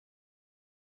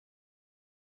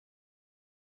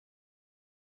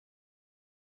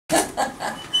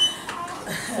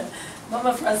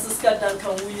Mama Francisca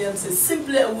Duncan Williams is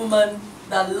simply a woman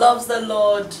that loves the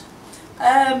Lord.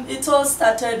 It all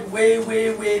started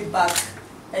way back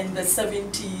in the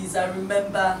 70s. I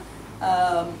remember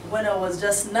when I was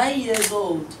just 9 years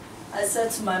old, I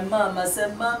said to my mom, I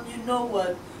said, Mom, you know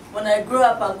what? When I grow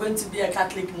up, I'm going to be a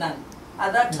Catholic nun.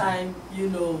 At that time, you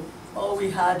know, all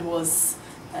we had was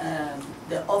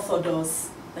the Orthodox,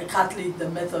 the Catholic, the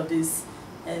Methodist,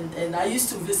 and I used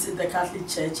to visit the Catholic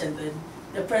Church and then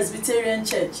the Presbyterian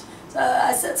Church. So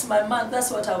I said to my mom,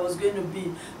 that's what I was going to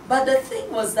be. But the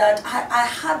thing was that I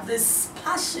had this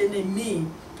passion in me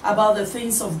about the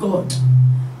things of God.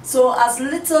 So as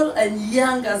little and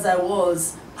young as I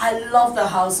was, I loved the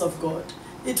house of God.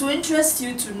 It will interest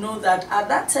you to know that at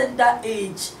that tender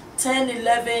age, 10,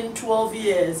 11, 12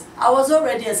 years, I was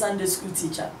already a Sunday school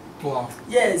teacher. Wow.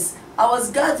 Yes, I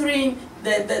was gathering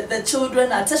the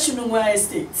children at Teshinungwa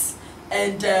Estates.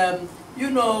 And, you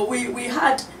know, we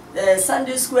had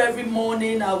Sunday school every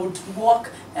morning. I would walk.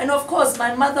 And, of course,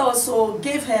 my mother also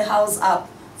gave her house up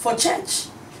for church.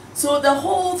 So the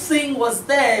whole thing was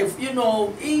there, you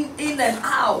know, in and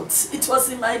out. It was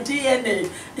in my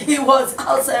DNA. It was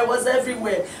outside, it was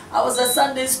everywhere. I was a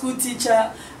Sunday school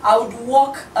teacher. I would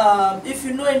walk, if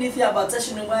you know anything about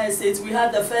Teshinungwa Estates, we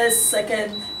had the first,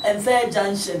 second, and third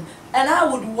junction. And I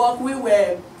would walk, we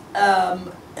were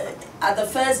at the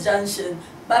first junction,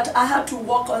 but I had to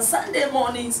walk on Sunday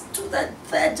mornings to the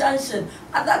third junction.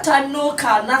 At that time, no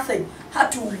car, nothing. Had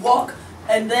to walk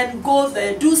and then go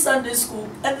there, do Sunday school,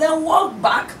 and then walk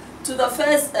back to the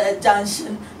first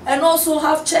junction and also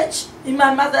have church in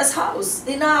my mother's house,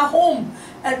 in our home.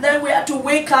 And then we had to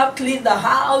wake up, clean the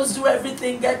house, do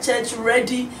everything, get church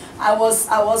ready. I was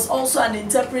also an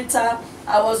interpreter.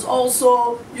 I was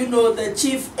also, you know, the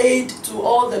chief aide to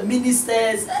all the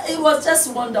ministers. It was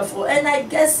just wonderful. And I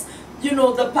guess, you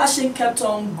know, the passion kept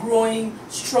on growing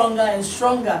stronger and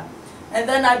stronger. And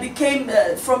then I became,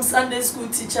 from Sunday school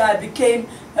teacher, I became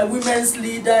a women's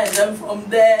leader, and then from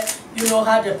there, you know,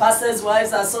 had the Pastors'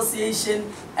 Wives Association,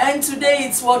 and today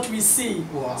it's what we see.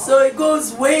 Wow. So it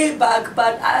goes way back,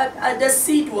 but the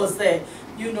seed was there.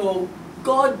 You know,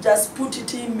 God just put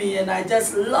it in me, and I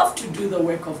just love to do the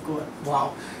work of God.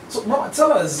 Wow. So, Mama,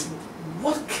 tell us,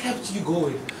 what kept you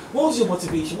going? What was your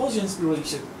motivation? What was your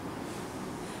inspiration?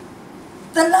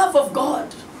 The love of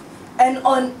God. And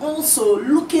on also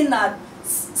looking at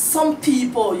some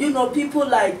people, you know, people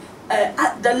like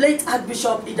the late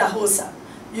Archbishop Idahosa,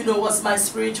 you know, was my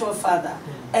spiritual father,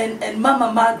 and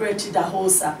Mama Margaret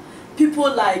Idahosa.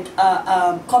 People like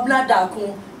Kobna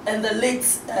Daku and the late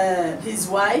his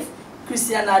wife,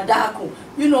 Christiana Daku.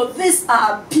 You know, these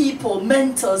are people,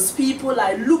 mentors, people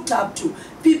I looked up to,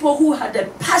 people who had a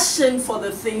passion for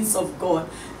the things of God.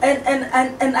 And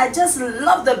I just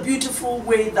love the beautiful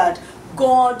way that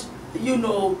God, you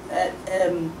know,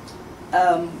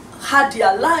 had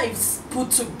their lives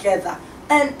put together.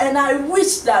 And I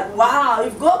wish that, wow,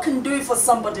 if God can do it for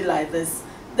somebody like this,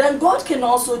 then God can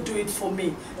also do it for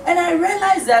me. And I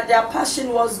realized that their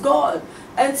passion was God.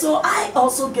 And so I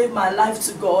also gave my life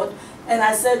to God. And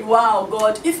I said, wow,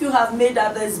 God, if you have made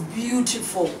others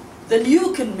beautiful, then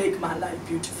you can make my life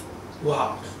beautiful.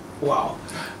 Wow, wow.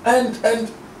 And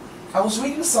I was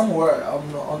reading somewhere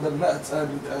on the net,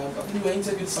 and I think you were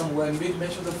interviewed somewhere, and you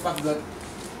mentioned the fact that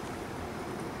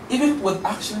even with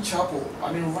Action Chapel,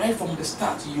 I mean, right from the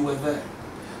start, you were there.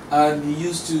 And you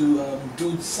used to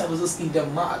do services in the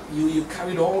mud. You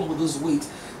carried on with this weight.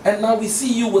 And now we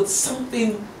see you with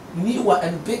something newer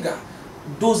and bigger,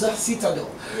 Doza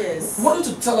Citadel. Yes. What do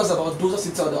you tell us about Doza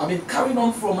Citadel? I mean, carrying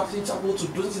on from Action Chapel to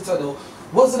Doza Citadel,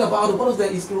 what's it about? What is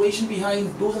the inspiration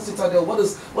behind Doza Citadel? What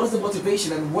is the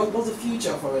motivation, and what's the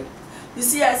future for it? You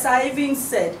see, as I even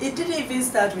said, it didn't even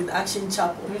start with Action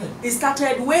Chapel. It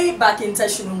started way back in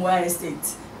Teshinungwa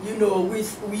Estate, you know,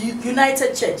 with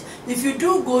United Church. If you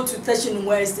do go to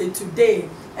Teshinungwa Estate today,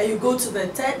 and you go to the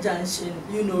third junction,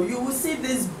 you know, you will see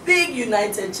this big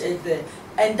United Church there.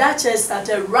 And that church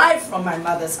started right from my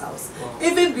mother's house, wow,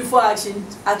 even before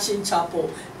Action Chapel,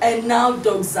 and now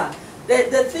Dogza.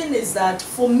 The thing is that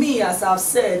for me, as I've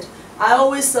said, I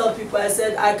always tell people, I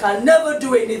said, I can never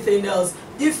do anything else.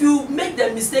 If you make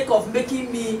the mistake of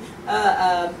making me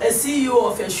a CEO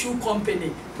of a shoe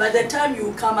company, by the time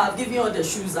you come, I've given you all the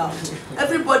shoes out.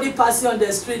 Everybody passing on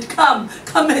the street, come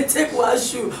and take one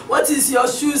shoe. What is your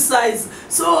shoe size?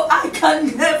 So I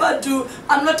can never do,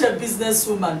 I'm not a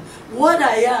businesswoman. What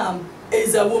I am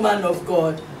is a woman of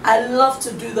God. I love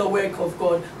to do the work of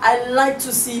God. I like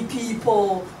to see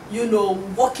people, you know,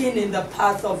 walking in the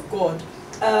path of God.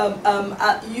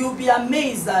 You'll be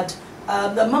amazed that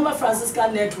the Mama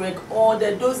Francisca Network or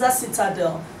the Doza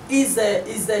Citadel is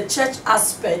the church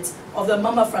aspect of the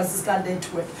Mama Francisca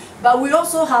network. But we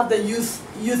also have the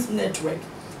youth network.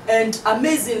 And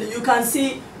amazingly, you can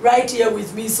see right here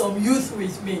with me some youth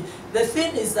with me. The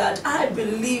thing is that I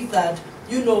believe that,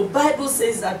 you know, Bible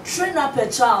says that train up a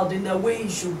child in the way he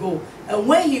should go, and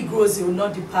when he grows, he will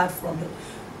not depart from it.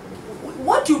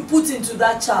 What you put into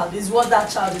that child is what that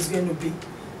child is going to be.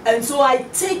 And so I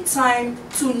take time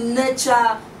to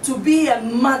nurture, to be a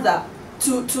mother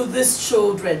to these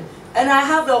children. And I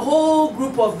have a whole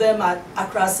group of them at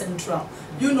Accra Central.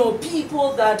 You know,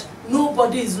 people that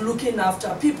nobody is looking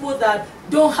after, people that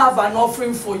don't have an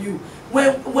offering for you.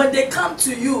 When they come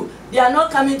to you, they are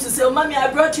not coming to say, oh, Mommy,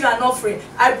 I brought you an offering.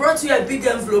 I brought you a big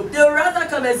envelope. They will rather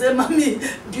come and say, Mommy,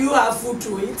 do you have food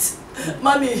to eat?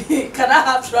 Mommy, can I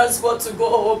have transport to go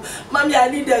home? Mommy, I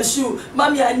need a shoe.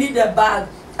 Mommy, I need a bag.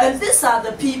 And these are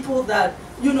the people that,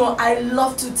 you know, I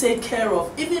love to take care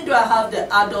of. Even though I have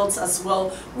the adults as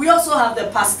well, we also have the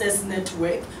pastors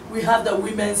network. We have the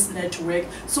women's network.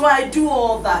 So I do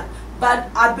all that. But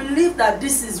I believe that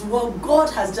this is what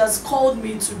God has just called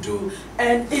me to do.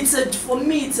 And for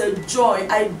me, it's a joy.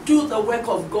 I do the work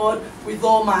of God with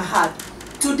all my heart.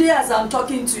 Today, as I'm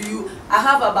talking to you, I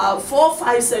have about 4 or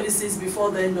 5 services before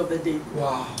the end of the day.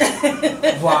 Wow.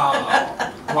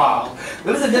 Wow. Wow.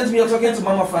 Ladies and gentlemen, we are talking to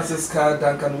Mama Francisca,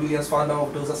 Duncan Williams, founder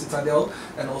of Doza Citadel,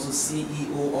 and also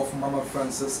CEO of Mama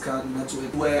Francisca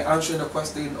Network. We're answering a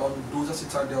question on Doza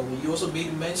Citadel. You also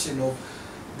made mention of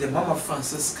the Mama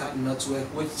Francisca Network,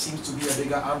 which seems to be a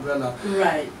bigger umbrella.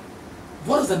 Right.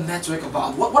 What is the network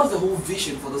about? What is the whole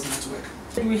vision for this network?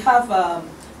 We have,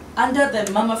 under the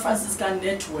Mama Francisca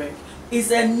Network, is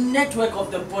a network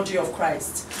of the body of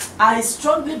Christ. I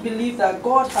strongly believe that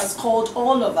God has called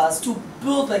all of us to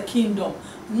build the kingdom,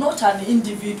 not an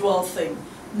individual thing,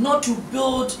 not to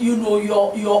build, you know,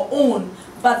 your own,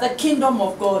 but the kingdom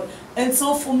of God. And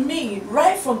so for me,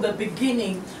 right from the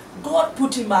beginning, God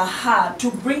put in my heart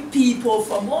to bring people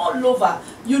from all over,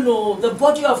 you know, the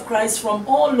body of Christ from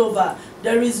all over.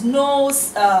 There is no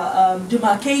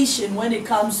demarcation when it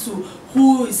comes to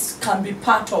who can be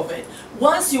part of it.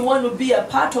 Once you want to be a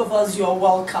part of us, you're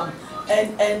welcome.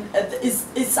 And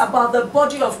it's about the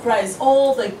body of Christ,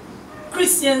 all the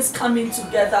Christians coming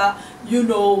together, you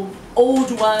know,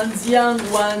 old ones, young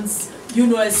ones, you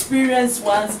know, experienced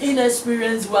ones,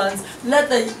 inexperienced ones. Let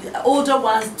the older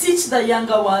ones teach the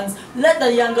younger ones. Let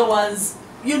the younger ones,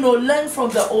 you know, learn from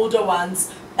the older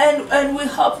ones. And we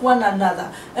help one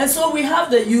another. And so we have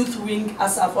the youth wing,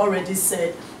 as I've already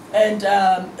said. And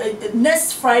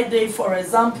next Friday, for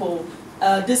example,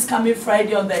 this coming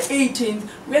Friday on the 18th,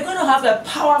 we're going to have a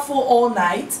powerful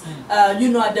all-night, you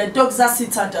know, at the Doxa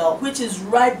Citadel, which is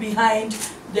right behind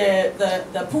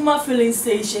the Puma filling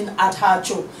station at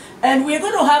Hacho. And we're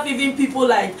going to have even people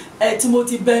like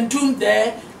Timothy Bentum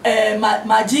there,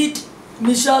 Majid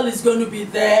Michelle is going to be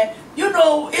there. You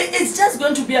know, it's just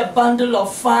going to be a bundle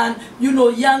of fun, you know,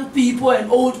 young people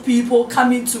and old people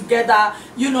coming together.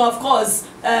 You know, of course,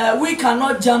 we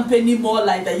cannot jump anymore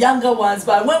like the younger ones,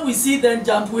 but when we see them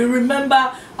jump, we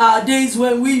remember our days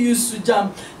when we used to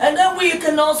jump. And then we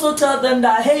can also tell them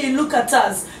that, hey, look at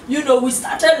us. You know, we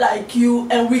started like you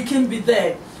and we can be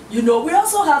there. You know, we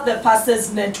also have the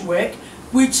Pastors Network,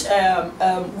 which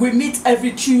we meet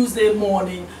every Tuesday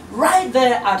morning right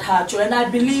there at Hacho. And I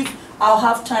believe I'll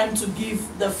have time to give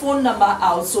the phone number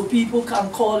out so people can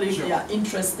call if they are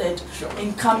interested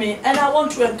in coming. And I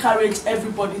want to encourage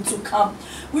everybody to come.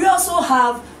 We also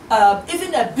have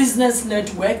even a business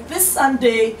network. This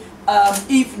Sunday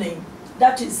evening,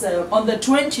 that is on the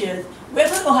 20th, we're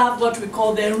going to have what we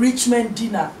call the enrichment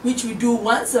dinner, which we do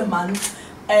once a month.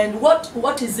 And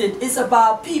what is it? It's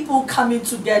about people coming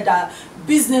together,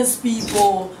 business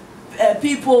people,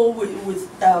 people with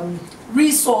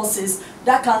resources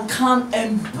that can come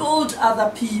and build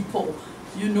other people.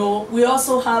 You know, we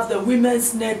also have the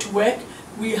women's network.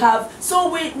 We have,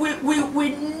 so we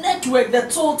network the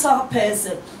total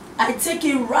person. I take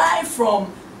it right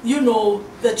from, you know,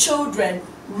 the children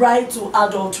right to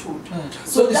adulthood.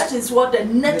 So that is what the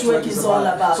network is all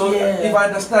about. So yeah. If I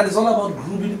understand, it's all about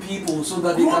grooming people so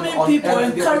that they can people,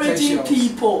 encouraging potentials.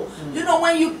 people. You know,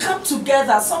 when you come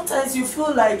together, sometimes you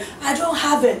feel like, I don't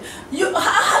have it.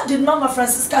 How did Mama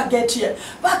Francisca get here?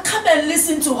 But come and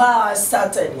listen to how I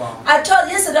started. Wow. I told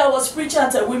yesterday I was preaching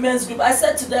at a women's group. I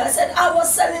said to them, I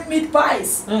was selling meat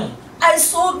pies. I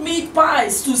sold meat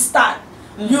pies to start.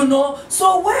 You know,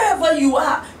 so wherever you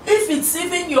are, if it's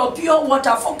even your pure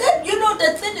water, forget, you know,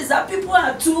 the thing is that people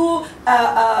are too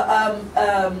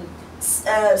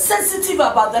sensitive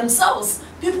about themselves.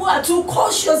 People are too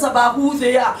cautious about who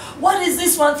they are. What is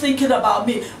this one thinking about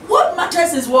me? What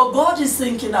matters is what God is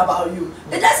thinking about you.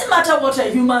 It doesn't matter what a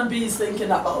human being is thinking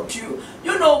about you.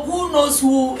 You know, who knows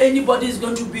who anybody is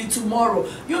going to be tomorrow.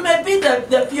 You may be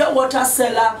the pure water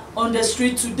seller on the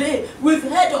street today. We've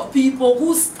heard of people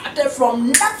who started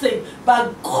from nothing,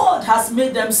 but God has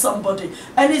made them somebody.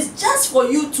 And it's just for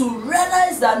you to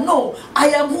realize that, no, I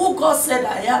am who God said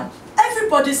I am.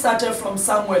 Everybody started from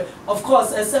somewhere, of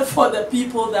course, except for the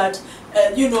people that,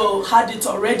 you know, had it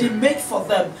already made for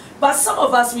them. But some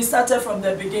of us, we started from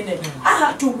the beginning. I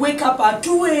had to wake up at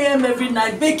 2 a.m. every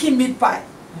night baking meat pie.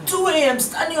 2 a.m.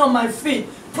 standing on my feet,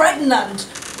 pregnant,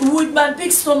 with my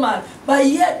big stomach, but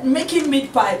yet making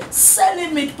meat pie,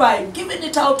 selling meat pie, giving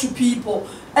it out to people.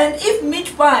 And if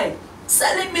meat pie,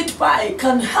 selling meat pie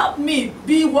can help me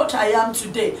be what I am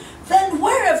today, then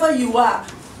wherever you are,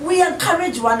 we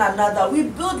encourage one another, we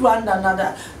build one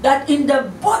another, that in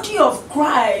the body of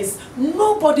Christ,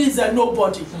 nobody is a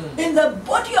nobody. In the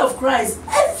body of Christ,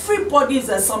 everybody is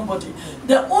a somebody.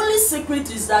 The only secret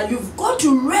is that you've got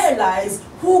to realize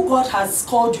who God has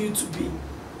called you to be.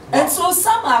 And so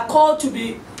some are called to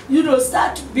be, you know,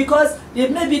 start because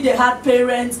maybe they had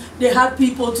parents, they had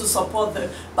people to support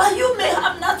them. But you may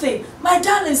have nothing. My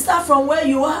darling, start from where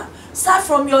you are. Start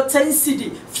from your 10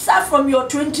 CD. Start from your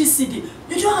 20 CD.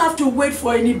 You don't have to wait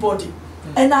for anybody.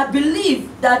 And I believe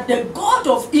that the God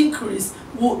of increase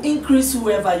will increase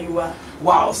whoever you are.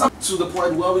 Wow, to the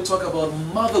point where we talk about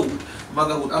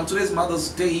motherhood. Today's Mother's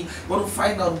Day. We want to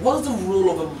find out what is the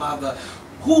role of a mother.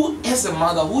 Who is a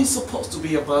mother? Who is supposed to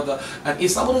be a mother? And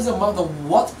if someone is a mother,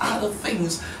 what are the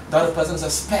things that a person is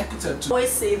expected to? I always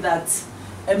say that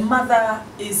a mother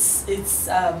is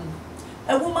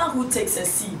a woman who takes a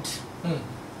seed,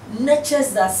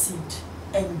 nurtures that seed,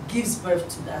 and gives birth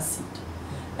to that seed.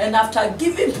 And after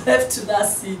giving birth to that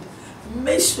seed,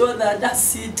 make sure that that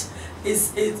seed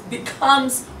it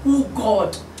becomes who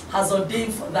God has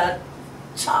ordained for that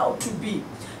child to be.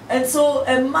 And so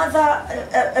a mother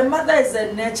is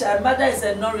a nurture, a mother is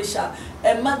a nourisher,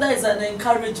 a mother is an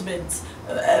encouragement,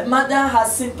 a mother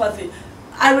has sympathy.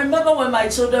 I remember when my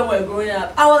children were growing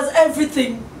up, I was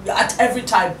everything at every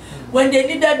time. When they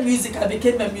needed music, I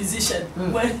became a musician.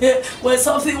 When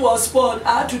something was spoiled,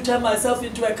 I had to turn myself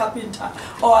into a carpenter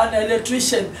or an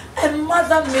electrician. And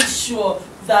mother makes sure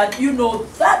that, you know,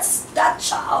 that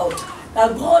child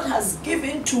that God has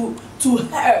given to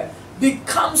her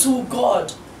becomes who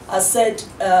God has said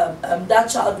that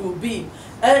child will be.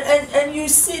 And you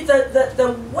see that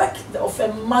the work of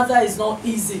a mother is not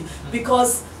easy,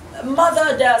 because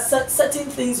mother, there are certain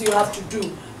things you have to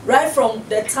do. Right from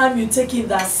the time you take in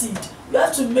that seed, you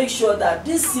have to make sure that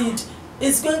this seed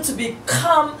is going to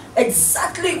become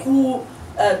exactly who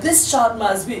this child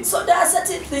must be. So there are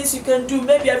certain things you can do.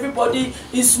 Maybe everybody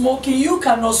is smoking, you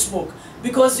cannot smoke,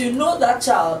 because you know that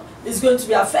child is going to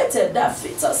be affected, that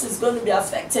fetus is going to be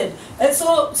affected. And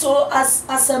so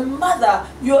as a mother,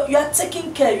 you are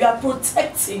taking care, you are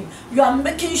protecting, you are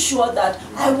making sure that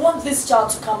I want this child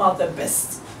to come out the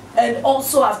best. And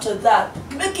also after that,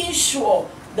 making sure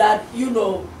that, you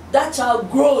know, that child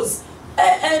grows.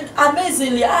 And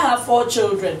amazingly, I have 4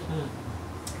 children.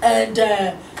 And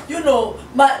you know,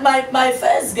 my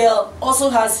first girl also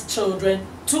has children.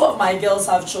 2 of my girls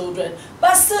have children,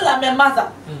 but still I'm a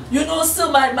mother. You know,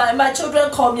 still my children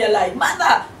call me like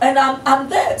mother, and I'm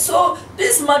there. So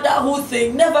this motherhood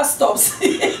thing never stops.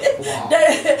 Wow.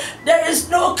 There is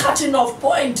no cutting off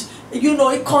point. You know,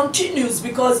 it continues,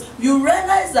 because you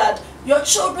realize that your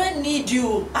children need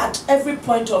you at every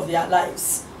point of their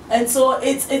lives. And so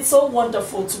it's so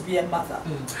wonderful to be a mother.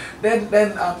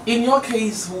 Then in your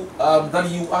case, that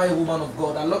you are a woman of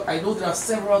God, I know there are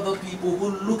several other people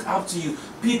who look up to you,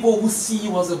 people who see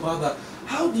you as a mother.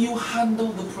 How do you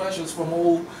handle the pressures from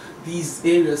all these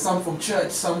areas? Some from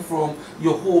church, some from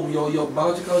your home, your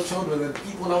biological children, and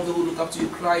people out there who look up to you,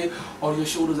 cry on your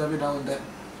shoulders every now and then.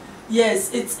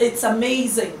 Yes, it's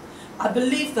amazing. I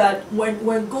believe that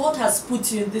when God has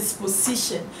put you in this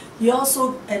position, He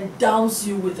also endows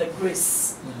you with a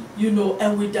grace, you know,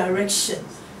 and with direction.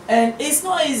 And it's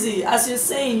not easy. As you're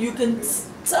saying, you can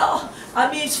tell.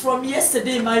 I mean, it's from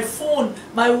yesterday, my phone,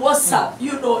 my WhatsApp,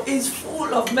 you know, is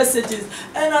full of messages.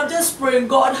 And I'm just praying,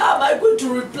 God, how am I going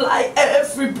to reply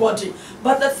everybody?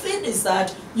 But the thing is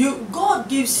that God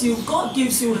gives you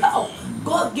help.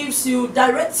 God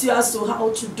directs you as to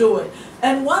how to do it.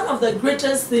 And one of the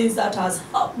greatest things that has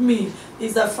helped me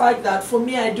is the fact that for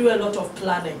me, I do a lot of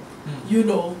planning. You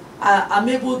know, I'm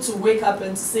able to wake up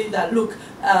and to say that, look,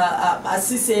 at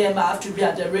 6 a.m. I have to be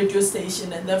at the radio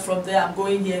station, and then from there I'm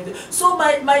going here. So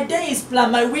my day is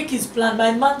planned, my week is planned,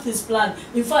 my month is planned.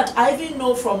 In fact, I even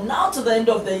know from now to the end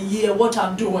of the year what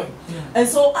I'm doing. Yeah. And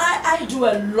so I do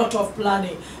a lot of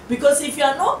planning, because if you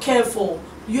are not careful,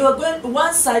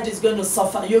 one side is going to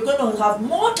suffer. You're going to have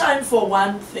more time for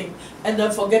one thing and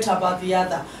then forget about the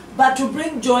other. But to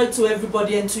bring joy to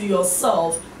everybody and to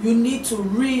yourself, you need to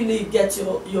really get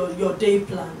your day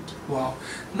planned. Wow.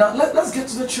 Now let's get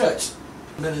to the church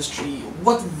ministry.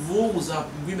 What roles are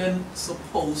women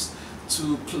supposed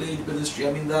to play in ministry?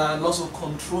 I mean, there are lots of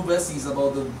controversies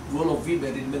about the role of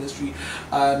women in ministry,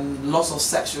 and lots of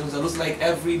sections. It looks like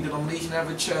every denomination,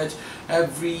 every church,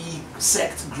 every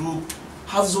sect group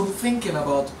has its own thinking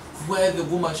about where the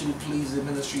woman should be placed in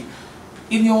ministry.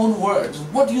 In your own words,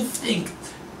 what do you think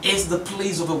is the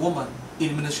place of a woman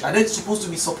in ministry? Are they supposed to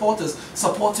be supporters,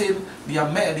 supporting their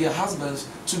men, their husbands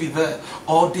to be there,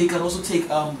 or they can also take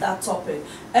that topic?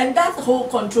 And that whole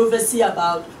controversy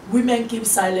about women keep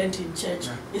silent in church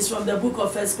is from the book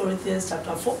of 1 Corinthians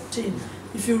chapter 14.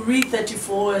 If you read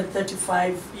 34 and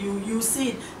 35, you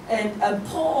see it. And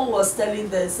Paul was telling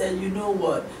them, said, you know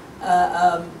what,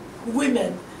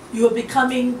 women, you're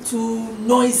becoming too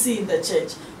noisy in the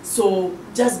church, so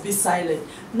just be silent.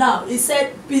 Now, he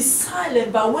said, be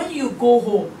silent, but when you go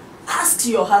home, ask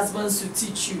your husbands to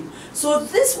teach you. So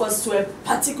this was to a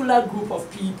particular group of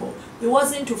people. It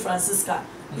wasn't to Francisca.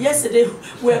 Yesterday,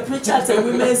 we were preaching at a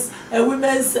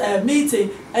women's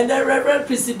meeting, and the Reverend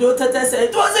Christy Dotete said,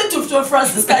 it wasn't to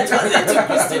Francisca, it wasn't to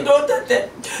Christy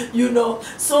Dotete, you know.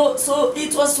 So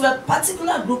it was to a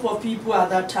particular group of people at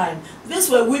that time. These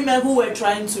were women who were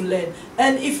trying to learn.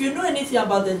 And if you know anything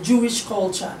about the Jewish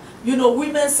culture, you know,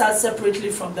 women sat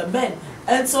separately from the men.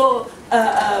 And so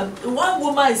one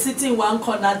woman is sitting in one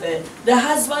corner there, the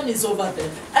husband is over there,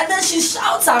 and then she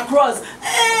shouts across,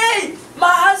 hey, my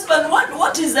husband,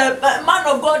 what is the man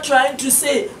of God trying to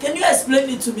say? Can you explain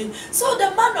it to me? So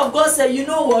the man of God said, you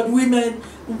know what, women,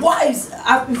 wives,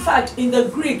 in fact, in the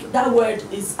Greek, that word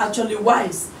is actually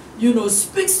wives, you know,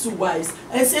 speaks to wives,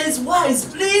 and says, wives,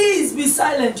 please be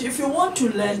silent. If you want to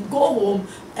learn, go home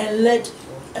and let,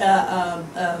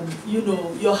 you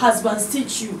know, your husbands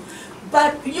teach you.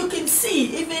 But you can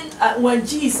see, even when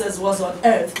Jesus was on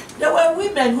earth, there were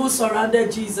women who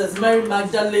surrounded Jesus, Mary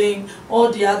Magdalene,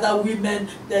 all the other women,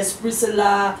 there's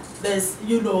Priscilla, there's,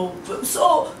 you know,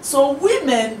 so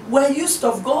women were used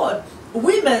of God.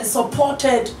 Women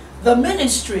supported the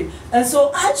ministry. And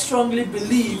so I strongly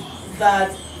believe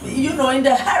that, you know, in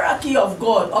the hierarchy of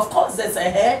God, of course there's a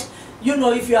head. You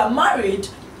know, if you are married,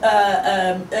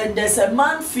 and there's a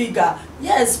man figure,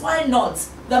 yes, why not?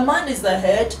 The man is the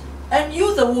head, and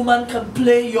you, the woman, can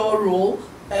play your role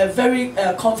very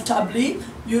comfortably.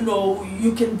 You know,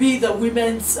 you can be the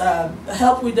women's,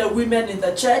 help with the women in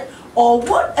the church, or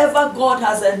whatever God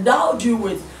has endowed you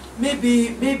with.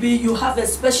 Maybe you have a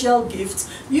special gift.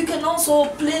 You can also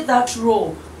play that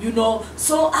role, you know.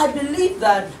 So I believe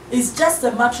that it's just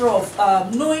a matter of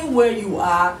knowing where you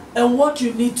are and what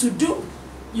you need to do.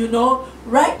 You know,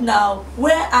 right now,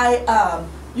 where I am,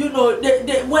 you know,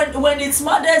 when it's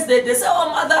Mother's Day, they say, oh,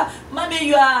 mother, mommy,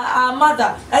 you are our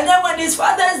mother. And then when it's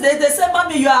Father's Day, they say,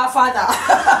 mommy, you are our father.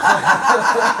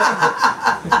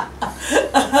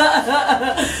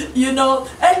 You know,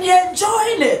 and you're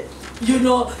enjoying it. You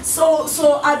know,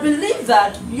 so I believe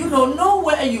that, you know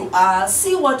where you are,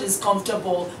 see what is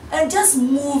comfortable, and just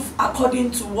move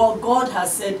according to what God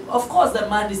has said. Of course, the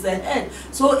man is the head.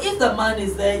 So if the man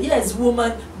is there, yes,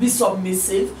 woman, be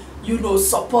submissive, you know,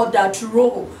 support that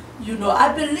role. You know,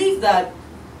 I believe that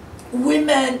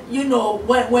women, you know,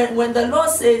 when the Lord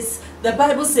says, the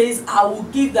Bible says, I will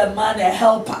give the man a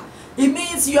helper. It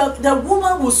means the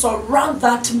woman will surround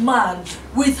that man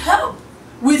with help,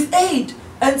 with aid.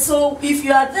 And so if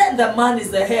you are there, the man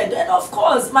is the head. And of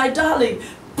course, my darling,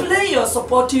 play your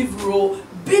supportive role,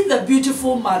 be the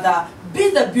beautiful mother,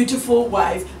 be the beautiful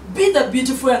wife, be the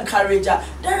beautiful encourager.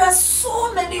 There are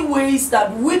so many ways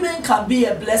that women can be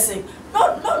a blessing.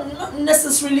 Not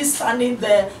necessarily standing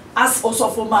there as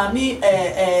also for mommy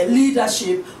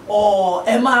leadership or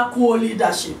Emma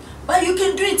leadership. But you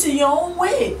can do it in your own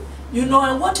way. You know,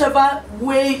 and whatever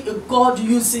way God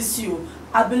uses you,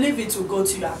 I believe it will go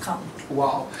to your account.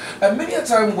 Wow. And many a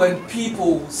time when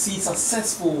people see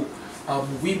successful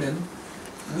women,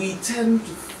 we tend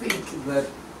to think that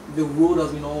the road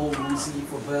has been all easy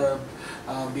for them.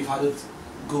 They've had it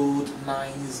good,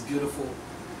 nice, beautiful.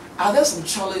 Are there some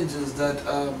challenges that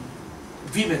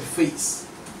women face?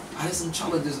 Are there some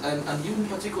challenges? And you in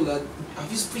particular, have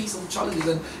you faced some challenges?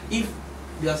 And if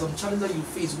there are some challenges that you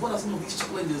face. What are some of these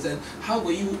challenges, and how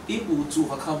were you able to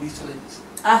overcome these challenges?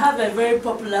 I have a very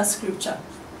popular scripture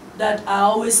that I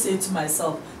always say to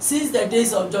myself, since the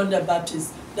days of John the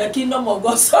Baptist, the kingdom of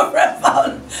God suffered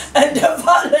violence, and the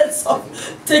violence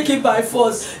of taken by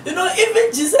force. You know,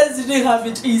 even Jesus didn't have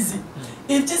it easy.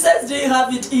 If Jesus didn't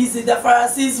have it easy, the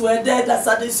Pharisees were there, the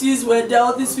Sadducees were there,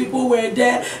 all these people were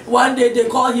there. One day they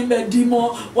called him a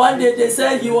demon, one day they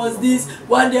said he was this,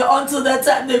 one day until the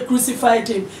time they crucified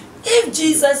him. If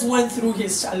Jesus went through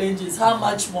his challenges, how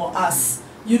much more us?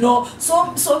 You know,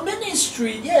 so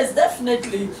ministry, yes,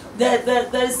 definitely,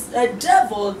 there's a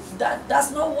devil that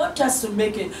does not want us to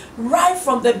make it. Right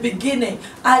from the beginning,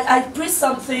 I preached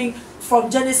something from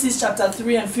Genesis chapter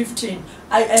 3 and 15.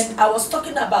 I was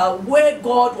talking about where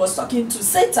God was talking to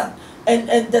Satan.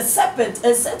 And the serpent,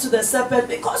 and said to the serpent,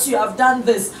 because you have done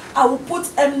this, I will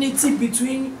put enmity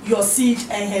between your seed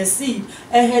and her seed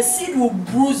will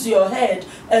bruise your head,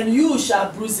 and you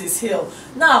shall bruise his heel.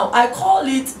 Now, I call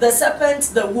it the serpent,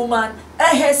 the woman,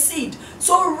 and her seed.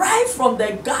 So right from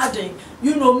the garden,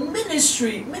 you know,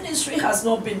 ministry has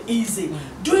not been easy.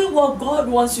 Doing what God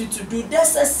wants you to do,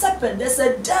 there's a serpent, there's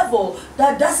a devil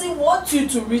that doesn't want you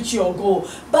to reach your goal.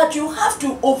 But you have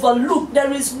to overlook,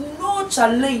 there is no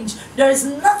challenge, there is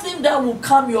nothing that will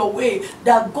come your way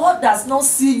that God does not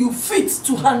see you fit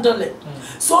to handle it.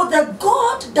 So the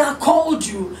God that called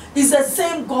you is the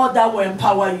same God that will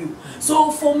empower you.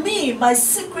 So for me, my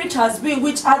secret has been,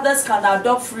 which others can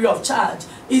adopt free of charge,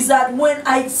 is that when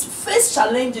I face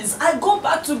challenges, I go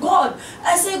back to God.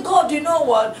 I say, God, you know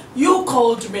what? You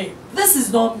called me. This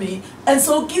is not me. And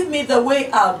so give me the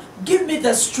way out. Give me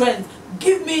the strength.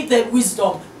 Give me the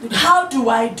wisdom. How do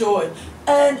I do it?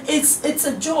 And it's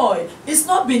a joy. It's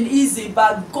not been easy,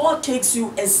 but God takes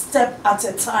you a step at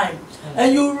a time.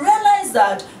 And you realize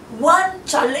that one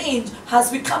challenge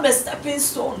has become a stepping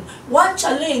stone. One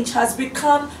challenge has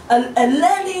become a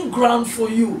learning ground for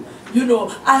you. You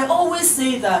know, I always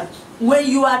say that when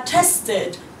you are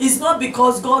tested, it's not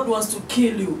because God wants to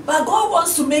kill you, but God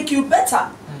wants to make you better.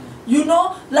 You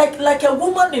know, like a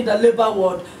woman in the labor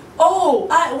ward. Oh,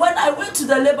 when I went to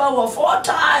the labor ward 4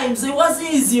 times, it wasn't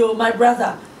easy, oh, my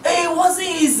brother. It wasn't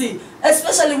easy,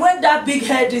 especially when that big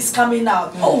head is coming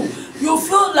out. Oh, you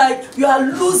feel like you are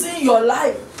losing your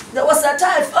life. There was a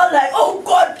time I felt like, oh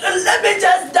God, let me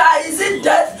just die. Is it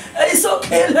death? It's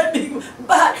okay, let me.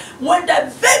 But when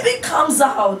the baby comes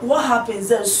out, what happens?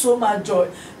 There's so much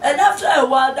joy. And after a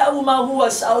while, that woman who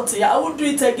was shouting, I won't do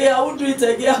it again, I won't do it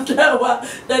again. After a while,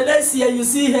 the next year you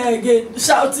see her again,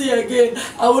 shouting again,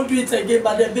 I won't do it again.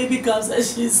 But the baby comes and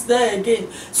she's there again.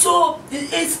 So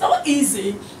it's not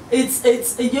easy.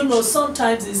 It's you know,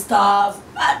 sometimes it's tough.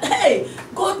 But hey,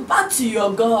 go back to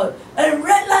your God and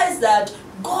realize that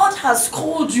God has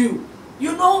called you.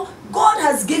 You know, God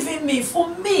has given me. For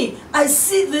me, I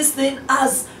see this thing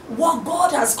as what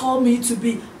God has called me to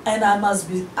be, and I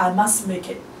must make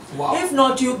it. Wow. If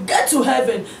not, you get to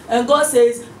heaven and God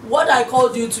says, what I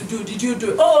called you to do, did you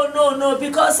do it? Oh, no,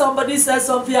 because somebody said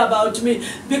something about me,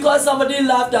 because somebody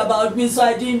laughed about me, so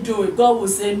I didn't do it. God will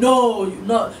say, no,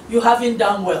 you haven't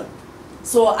done well.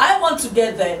 So I want to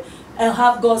get there and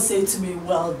have God say to me,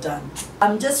 well done.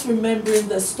 I'm just remembering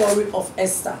the story of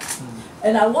Esther.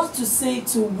 And I want to say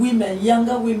to women,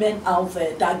 younger women out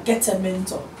there, that get a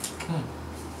mentor.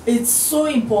 It's so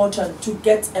important to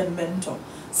get a mentor.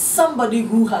 Somebody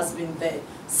who has been there.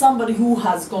 Somebody who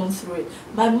has gone through it.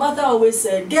 My mother always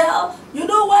said, girl, you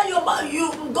know why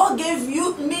God gave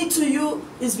me to you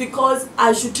is because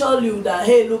I should tell you that,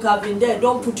 hey, look, I've been there.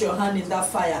 Don't put your hand in that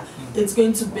fire. It's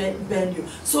going to burn you.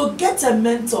 So get a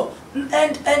mentor.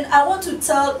 And I want to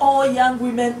tell all young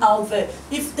women out there,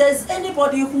 if there's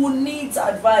anybody who needs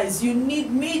advice, you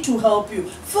need me to help you,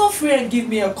 feel free and give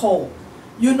me a call.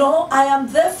 You know, I am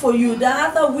there for you. There are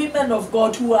other women of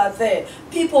God who are there,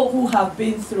 people who have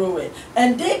been through it.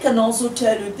 And they can also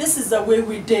tell you, this is the way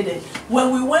we did it.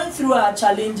 When we went through our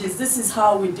challenges, this is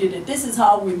how we did it. This is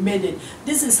how we made it.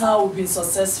 This is how we've been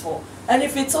successful. And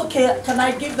if it's okay, can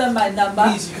I give them my number?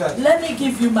 Please, you can. Let me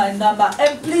give you my number.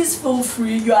 And please feel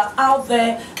free. You are out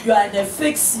there. You are in a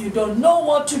fix. You don't know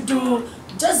what to do.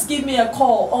 Just give me a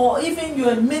call. Or even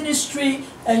you're in ministry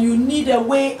and you need a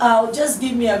way out, just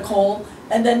give me a call.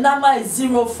 And the number is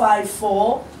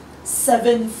 054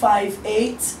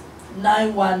 758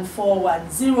 9141.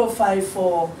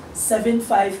 054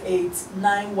 758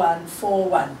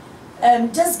 9141.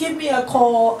 Just give me a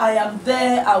call. I am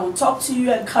there. I will talk to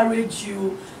you, encourage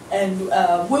you, and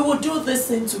we will do this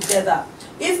thing together.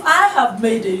 If I have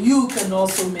made it, you can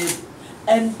also make it.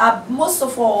 And most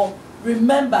of all,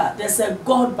 remember, there's a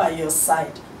God by your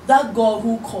side. That God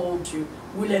who called you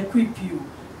will equip you.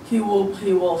 he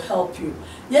will help you.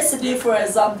 Yesterday, for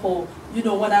example, you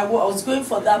know, when I was going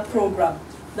for that program,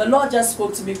 the Lord just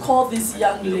spoke to me, call this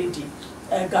young lady,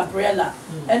 Gabriella.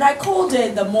 And I called her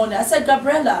in the morning. I said,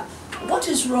 Gabriella, what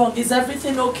is wrong? Is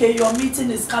everything okay? Your meeting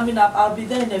is coming up. I'll be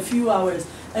there in a few hours.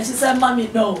 And she said, Mommy,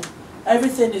 no,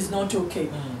 everything is not okay.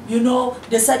 You know,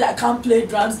 they said I can't play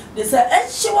drums. They said, and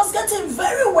she was getting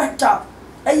very worked up.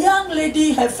 A young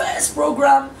lady, her first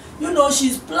program, you know,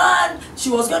 she's planned.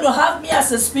 She was going to have me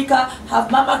as a speaker,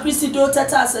 have Mama Christy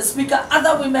Doteta as a speaker,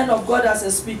 other women of God as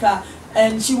a speaker.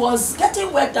 And she was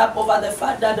getting worked up over the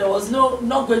fact that there was not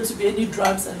going to be any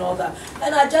drums and all that.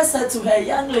 And I just said to her,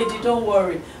 young lady, don't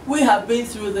worry. We have been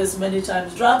through this many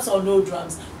times. Drums or no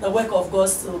drums, the work of God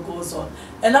still goes on.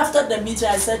 And after the meeting,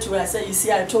 I said to her, I said, you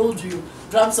see, I told you,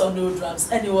 drums or no drums.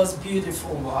 And it was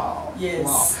beautiful. Wow. Yes.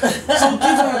 Wow. So give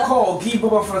her a call. Give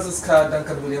Baba Francisca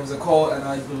Duncan Williams a call, and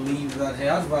I believe that her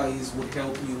advice would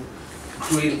help you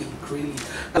greatly.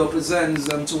 Represents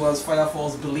to us Fire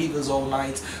Force Believers All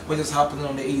Night, which is happening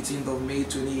on the 18th of May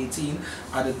 2018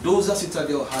 at the Doza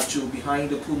Citadel Hachu behind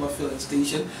the Puma filling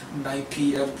station, 9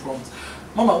 p.m. prompt.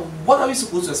 Mama, what are we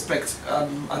supposed to expect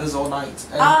at this all night?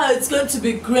 It's going to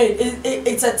be great.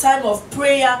 It's a time of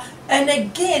prayer, and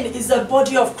again, it's the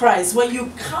body of Christ. When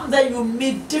you come there, you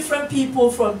meet different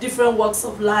people from different walks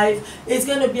of life. It's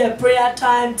going to be a prayer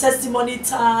time, testimony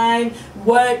time,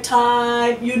 word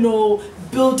time, you know,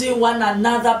 building one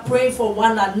another, praying for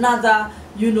one another,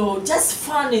 you know, just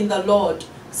fun in the Lord.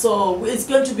 So it's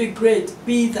going to be great.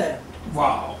 Be there.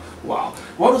 Wow. Wow.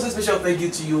 What was a special thank you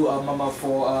to you, Mama,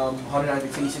 for honoring our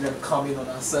invitation and coming on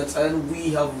our set. And we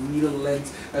have really learned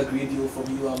a great deal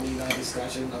from you in our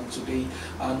discussion today.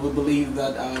 And we believe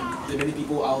that there are many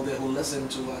people out there who listen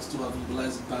to us to have been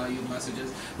blessed by your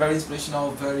messages. Very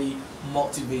inspirational, very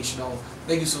motivational.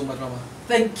 Thank you so much, Mama.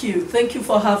 Thank you. Thank you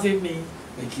for having me.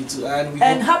 Thank you too.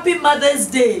 And happy Mother's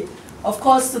Day, of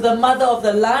course, to the mother of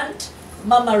the land,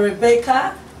 Mama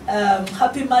Rebecca.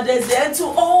 Happy Mother's Day, and to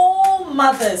all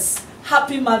mothers,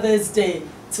 happy Mother's Day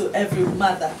to every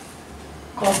mother.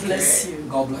 God bless you.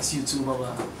 God bless you too,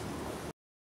 Mama.